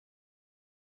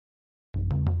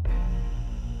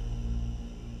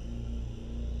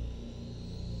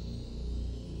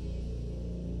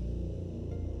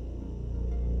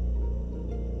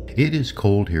It is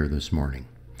cold here this morning.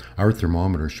 Our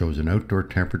thermometer shows an outdoor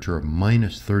temperature of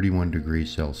minus 31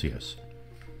 degrees Celsius.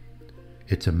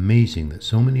 It's amazing that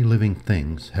so many living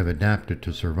things have adapted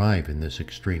to survive in this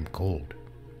extreme cold.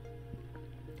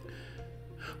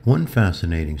 One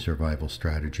fascinating survival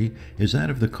strategy is that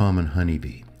of the common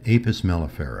honeybee, Apis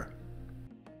mellifera.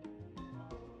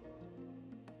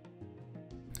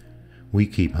 We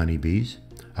keep honeybees.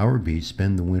 Our bees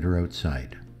spend the winter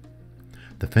outside.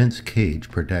 The fence cage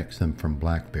protects them from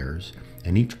black bears,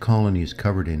 and each colony is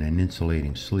covered in an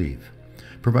insulating sleeve,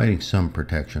 providing some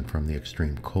protection from the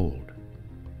extreme cold.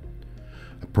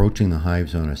 Approaching the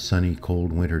hives on a sunny,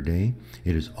 cold winter day,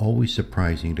 it is always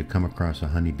surprising to come across a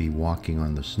honeybee walking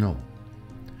on the snow.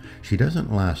 She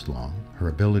doesn't last long. Her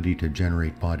ability to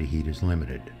generate body heat is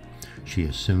limited. She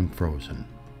is soon frozen.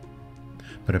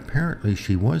 But apparently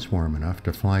she was warm enough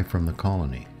to fly from the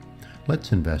colony.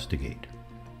 Let's investigate.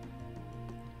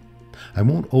 I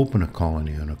won't open a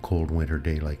colony on a cold winter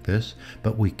day like this,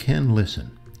 but we can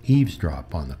listen,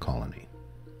 eavesdrop on the colony.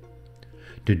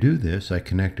 To do this, I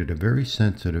connected a very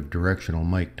sensitive directional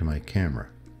mic to my camera.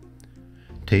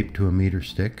 Taped to a meter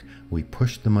stick, we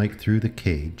pushed the mic through the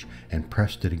cage and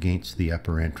pressed it against the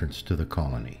upper entrance to the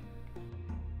colony.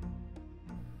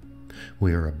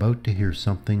 We are about to hear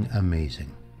something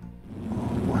amazing.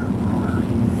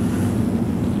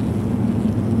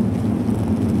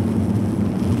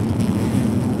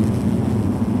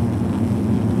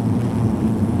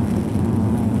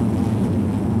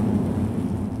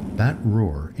 That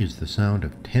roar is the sound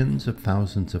of tens of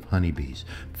thousands of honeybees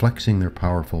flexing their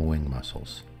powerful wing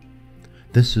muscles.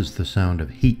 This is the sound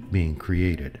of heat being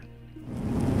created.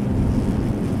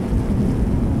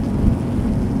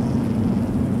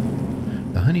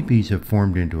 The honeybees have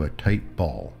formed into a tight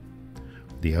ball,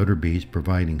 the outer bees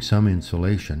providing some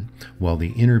insulation while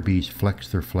the inner bees flex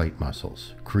their flight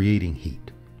muscles, creating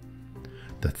heat.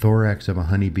 The thorax of a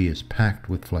honeybee is packed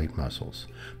with flight muscles,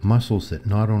 muscles that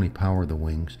not only power the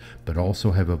wings, but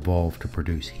also have evolved to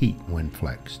produce heat when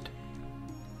flexed.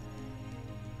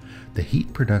 The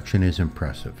heat production is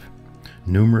impressive.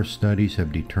 Numerous studies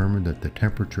have determined that the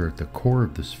temperature at the core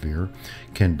of the sphere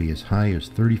can be as high as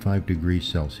 35 degrees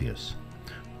Celsius,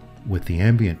 with the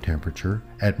ambient temperature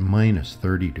at minus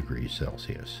 30 degrees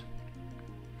Celsius.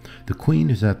 The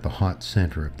queen is at the hot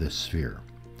center of this sphere.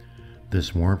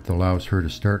 This warmth allows her to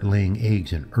start laying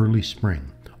eggs in early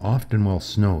spring, often while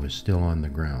snow is still on the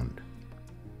ground.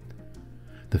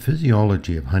 The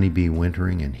physiology of honeybee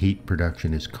wintering and heat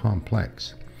production is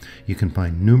complex. You can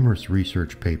find numerous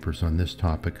research papers on this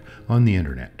topic on the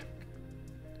internet.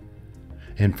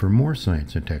 And for more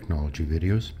science and technology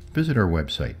videos, visit our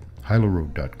website,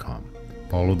 hyloroad.com.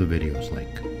 Follow the videos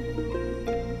link.